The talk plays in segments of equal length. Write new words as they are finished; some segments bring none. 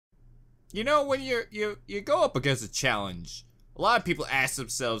You know, when you go up against a challenge, a lot of people ask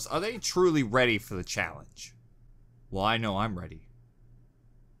themselves, are they truly ready for the challenge? Well, I know I'm ready.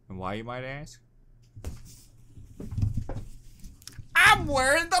 And why, you might ask? I'm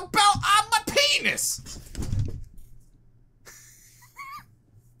wearing the belt on my penis!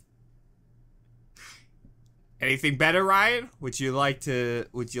 Anything better, Ryan? Would you like to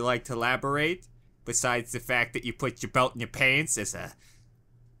elaborate? Besides the fact that you put your belt in your pants as a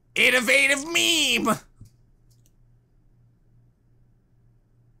innovative meme!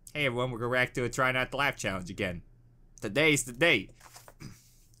 Hey everyone, we're going back to a try not to laugh challenge again. Today's the day. I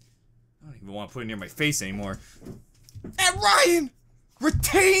don't even want to put it near my face anymore. And Ryan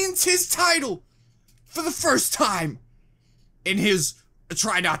retains his title for the first time in his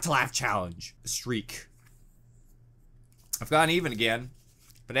try not to laugh challenge streak. I've gone even again,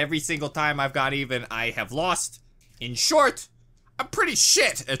 but every single time I've gone even, I have lost. In short, I'm pretty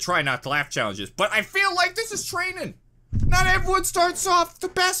shit at try not to laugh challenges, but I feel like this is training. Not everyone starts off the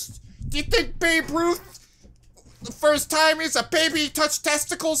best. Do you think Babe Ruth, the first time is a baby touched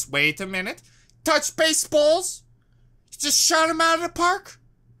testicles? Wait a minute. Touched baseballs? Just shot him out of the park?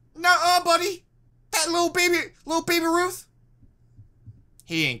 Nuh-uh, buddy. That little baby Ruth?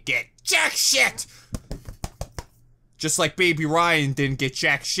 He didn't get jack shit. Just like baby Ryan didn't get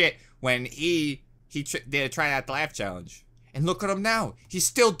jack shit when he did a try not to laugh challenge. And look at him now. He's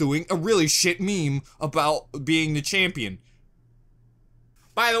still doing a really shit meme about being the champion.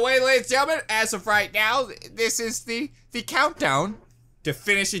 By the way, ladies and gentlemen, as of right now, this is the countdown to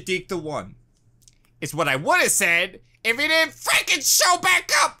finish AdikTheOne. It's what I would have said if he didn't freaking show back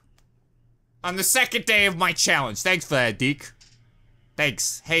up on the second day of my challenge. Thanks for that, Adik.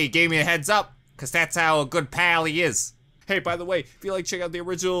 Thanks. Hey, he gave me a heads up, because that's how a good pal he is. Hey, by the way, if you like, check out the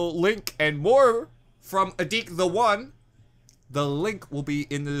original link and more from AdikTheOne, the link will be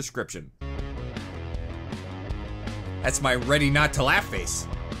in the description. That's my ready not to laugh face.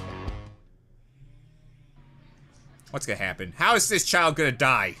 What's gonna happen? How is this child gonna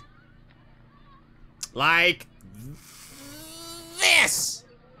die? Like this!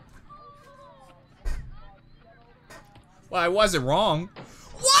 Well, I wasn't wrong.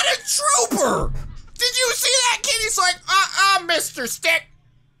 What a trooper! Did you see that kid? He's like, Mr. Stick.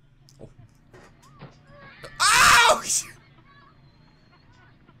 Oh!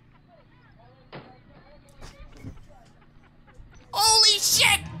 Holy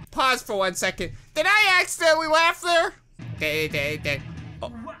shit! Pause for 1 second. Did I accidentally laugh there?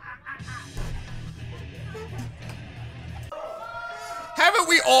 Oh. Haven't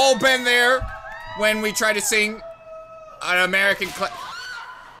we all been there when we try to sing an American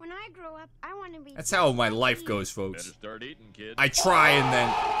When I grow up, I want to be. That's how my life goes, folks. Better start eating, kid. I try and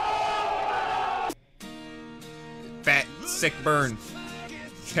then fat, sick burn.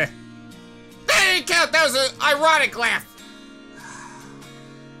 That didn't count. That was an ironic laugh.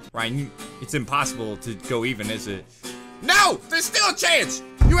 Ryan, it's impossible to go even, is it? No! There's still a chance!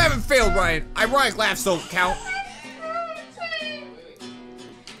 You haven't failed, Ryan. Ironic laughs don't count.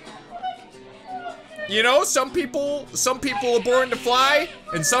 You know, some people are born to fly,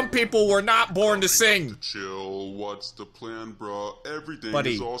 and some people were not born to sing. Chill, what's the plan, bro? Everything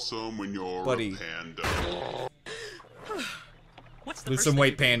Buddy. is awesome when you're Buddy. a panda. Lose some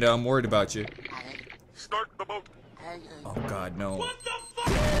weight, Panda. I'm worried about you. Start the boat. Oh God, no. What the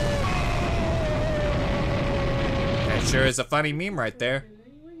fuck? That sure is a funny meme right there.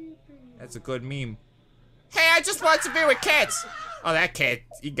 That's a good meme. Hey, I just want to be with cats. Oh, that cat,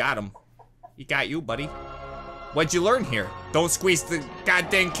 he got him. He got you, buddy. What'd you learn here? Don't squeeze the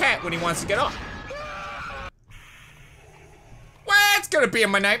goddamn cat when he wants to get off. Well, it's gonna be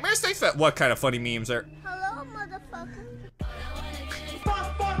in my nightmares. Thanks for that. What kind of funny memes are? Hello, motherfucker.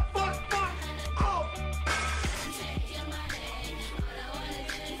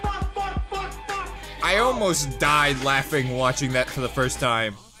 I almost died laughing watching that for the first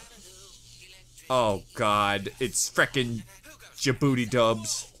time. Oh God, it's frickin' Djibouti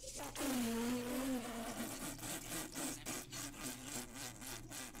dubs.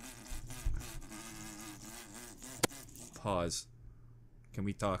 Pause. Can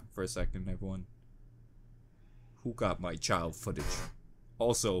we talk for a second, everyone? Who got my child footage?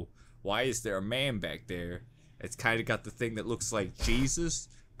 Also, why is there a man back there? It's kind of got the thing that looks like Jesus,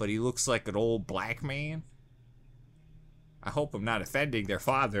 but he looks like an old black man. I hope I'm not offending their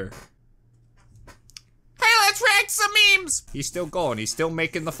father. Hey, let's react some memes! He's still going. He's still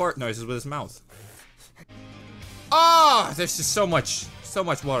making the fart noises with his mouth. Oh, there's just so much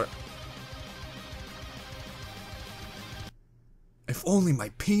water. If only my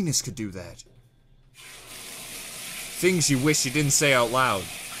penis could do that. Things you wish you didn't say out loud.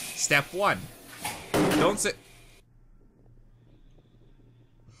 Step 1. Don't say...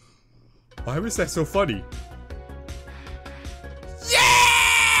 Why was that so funny?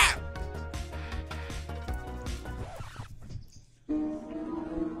 Yeah!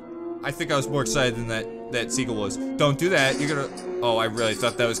 I think I was more excited than that seagull was. Don't do that. You're gonna... Oh, I really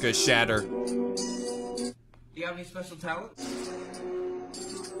thought that was gonna shatter. Do you have any special talent?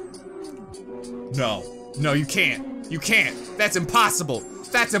 No. No, you can't. You can't. That's impossible.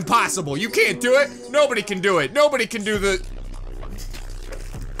 That's impossible. You can't do it. Nobody can do it. Nobody can do the...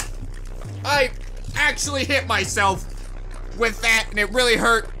 I actually hit myself with that, and it really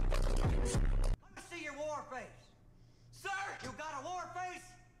hurt. Let's see your war face. Sir, you got a war face?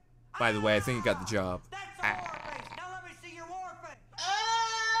 By the way, I think you got the job. That's a war face. Now let me see your war face.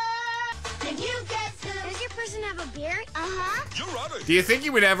 Did you guess who? Does your person have a beard? Uh-huh. You're out of Do you think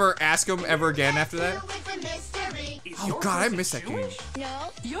you would ever ask him ever again after that? Who is a mystery? Oh god, I missed that game.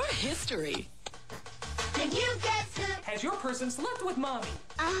 No. Your history. Did you guess who? Has your person slept with mommy?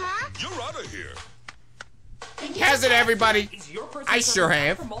 Uh-huh. You're out of here. Did you Has it, guess everybody? Is your person I sure covered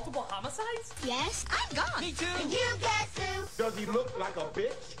have. for multiple homicides? who? Yes, I'm gone. Me too. Did you guess who? Does he look like a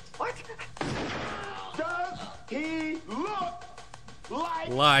bitch? What? Does he look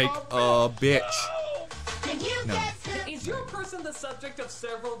Like a bitch. Did you No. guess who? Is your person the subject of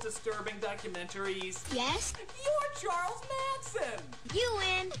several disturbing documentaries? Yes. You're Charles Manson. You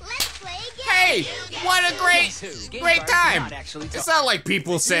win. Let's play again. Hey, what a great time. It's not like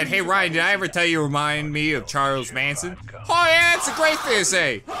people said, hey Ryan, did I ever tell you remind me of Charles Manson? Oh yeah, that's a great thing to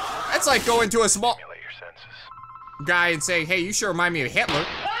say. That's like going to a small guy and saying, hey, you sure remind me of Hitler.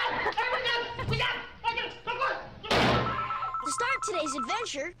 To start today's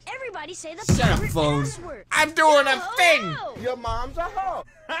adventure, everybody say the Shut up, pirate phone. password. I'm doing a thing. Yo-ho! Your mom's a hoe.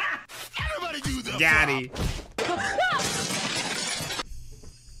 Everybody do the Daddy.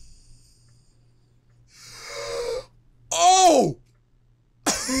 Oh!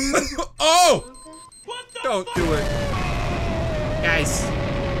 Oh! Don't do it.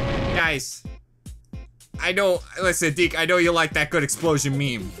 Guys. I know, listen, Deke, I know you like that good explosion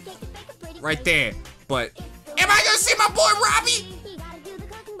meme. Right there. But, am I gonna see my boy Robbie?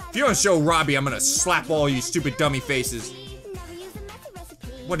 If you don't show Robbie, I'm gonna slap all you stupid dummy faces.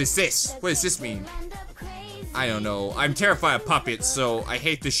 What is this? What does this mean? I don't know. I'm terrified of puppets, so I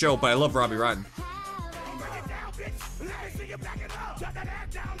hate the show, but I love Robbie Rotten.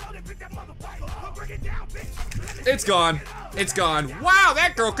 It's gone. It's gone. Wow,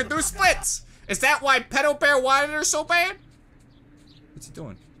 that girl can do splits. Is that why Pedo Bear wanted her so bad? What's he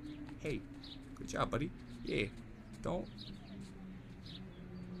doing? Hey, good job, buddy. Yeah, don't.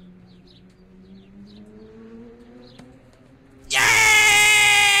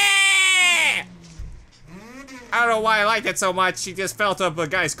 Yeah! I don't know why I liked it so much. She just felt up a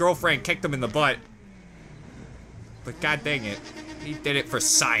guy's girlfriend, kicked him in the butt. But god dang it, he did it for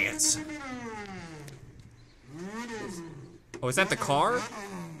science. Oh, is that the car?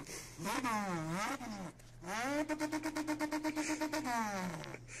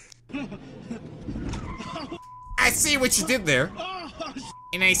 I see what you did there.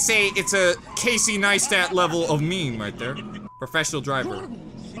 And I say it's a Casey Neistat level of meme right there. Professional driver.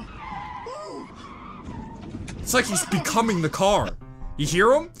 It's like he's becoming the car. You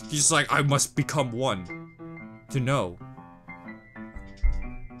hear him? He's just like, I must become one. To know.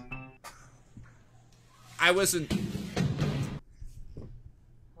 I wasn't...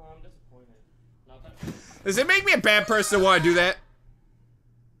 Does it make me a bad person to want to do that?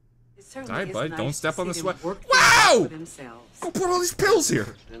 Alright, bud, don't step on the sweat. Wow! Go put all these pills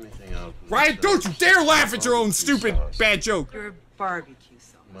here. Ryan, don't you dare laugh at your own stupid bad joke. Your barbecue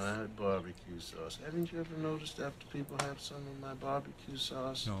sauce. My barbecue sauce. Haven't you ever noticed after people have some of my barbecue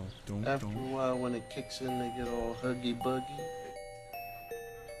sauce? No, don't. After a while, when it kicks in, they get all huggy-buggy.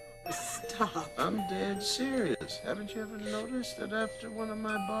 Stop. I'm dead serious. Haven't you ever noticed that after one of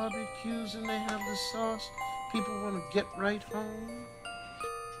my barbecues and they have the sauce, people want to get right home?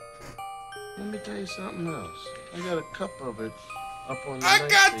 Let me tell you something else. I got a cup of it up on the I night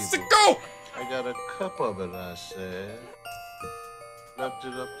got table. to go! I got a cup of it, I said. Left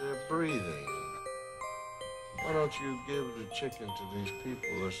it up there breathing. Why don't you give the chicken to these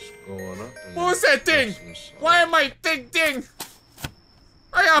people that's going up and What was that get ding? some sauce? Why am I ding?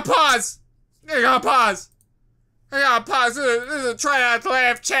 I gotta pause. I gotta pause. This is a try not to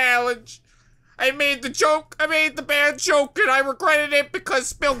laugh challenge. I made the joke. I made the bad joke, and I regretted it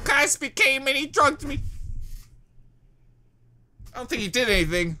because Bill Cosby came and he drugged me. I don't think he did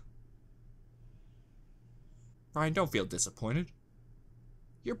anything. Ryan, don't feel disappointed.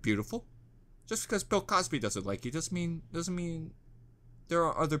 You're beautiful. Just because Bill Cosby doesn't like you doesn't mean there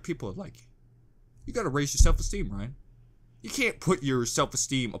are other people that like you. You gotta raise your self-esteem, Ryan. You can't put your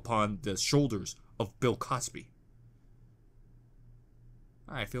self-esteem upon the shoulders of Bill Cosby.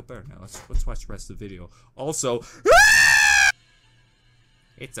 Alright, I feel better now. Let's watch the rest of the video. Also,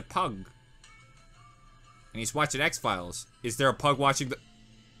 it's a pug. And he's watching X-Files. Is there a pug watching the...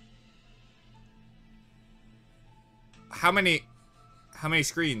 How many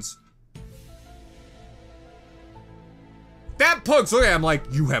screens? That pug's looking at him like,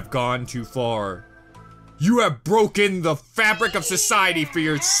 you have gone too far. You have broken the fabric of society for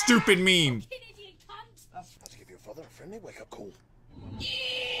your stupid meme. Let's give your father a friendly wake-up call.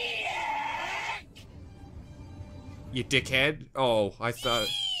 You dickhead. Oh, I thought...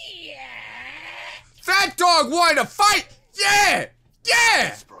 That dog wanted to fight! Yeah!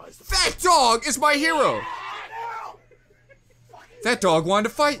 Yeah! That dog is my hero! That dog wanted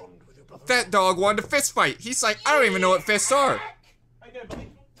to fight! That dog wanted to fist fight! He's like, I don't even know what fists are!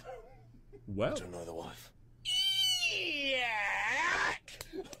 Well...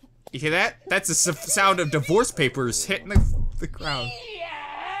 You hear that? That's the sound of divorce papers hitting the ground.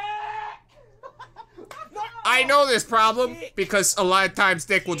 I know this problem because a lot of times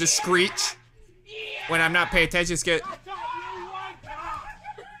Dick will just screech when I'm not paying attention. Just get.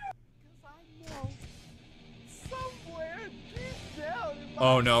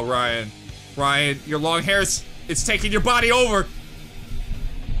 Oh no, Ryan. Ryan, your long hair it's taking your body over.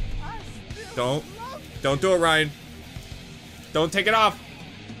 Don't do it, Ryan. Don't take it off.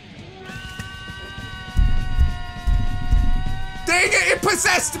 Dang it, it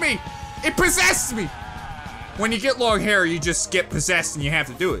possessed me! It possessed me! When you get long hair, you just get possessed and you have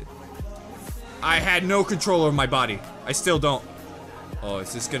to do it. I had no control over my body. I still don't. Oh,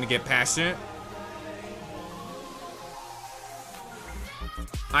 is this gonna get passionate?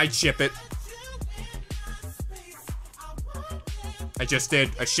 I'd ship it. I just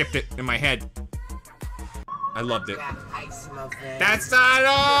did. I shipped it in my head. I loved it. That's not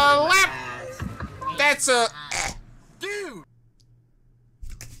a lap! That's a... Dude!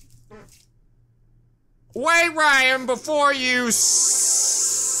 Wait, Ryan, before you celebrate.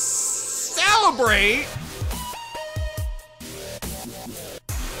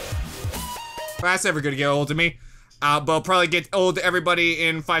 That's never gonna get old to me. But I'll probably get old to everybody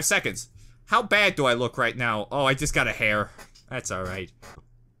in 5 seconds. How bad do I look right now? Oh, I just got a hair. That's alright.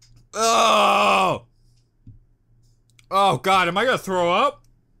 Oh! Oh god, am I gonna throw up?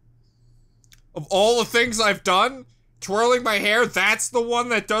 Of all the things I've done, twirling my hair, that's the one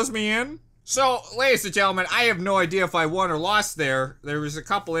that does me in? So, ladies and gentlemen, I have no idea if I won or lost there. There was a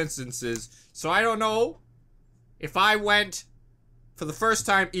couple instances, so I don't know if I went for the first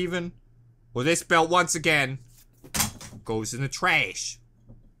time even, or this belt once again goes in the trash.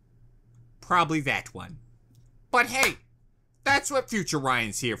 Probably that one. But hey, that's what Future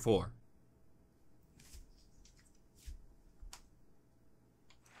Ryan's here for.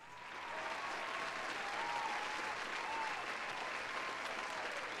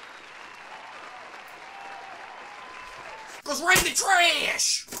 Goes right in the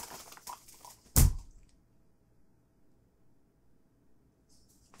trash!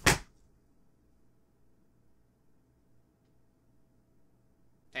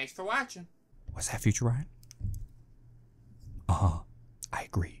 Thanks for watching. Was that Future Ryan? I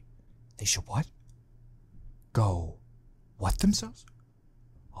agree. They should what? Go what themselves?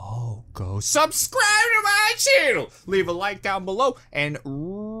 Oh, go subscribe to my channel! Leave a like down below and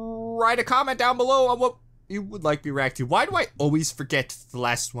write a comment down below on what you would like me to react to. Why do I always forget the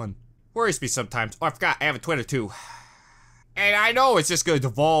last one? Worries me sometimes. Oh, I forgot. I have a Twitter too. And I know it's just gonna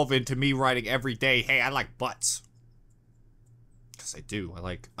devolve into me writing every day, hey, I like butts. Cause I do.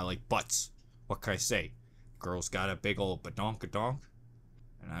 I like butts. What can I say? Girl's got a big old badonkadonk.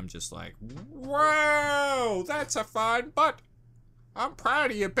 And I'm just like, wow, that's a fine butt. I'm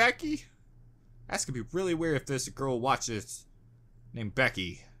proud of you, Becky. That's gonna be really weird if there's a girl watches named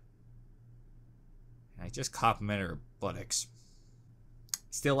Becky. I just complimented her buttocks.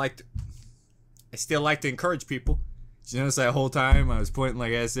 I still like to encourage people. Did you notice that whole time I was pointing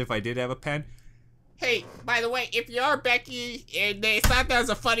like as if I did have a pen? Hey, by the way, if you are Becky and they thought that was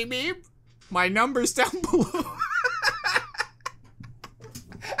a funny meme, my number's down below.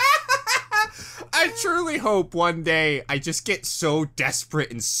 I truly hope one day I just get so desperate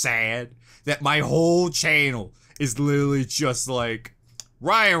and sad that my whole channel is literally just like,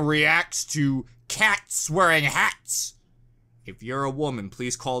 Ryan reacts to cats wearing hats. If you're a woman,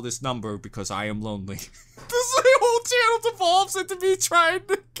 please call this number because I am lonely. This whole channel devolves into me trying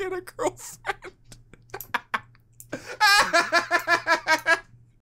to get a girlfriend.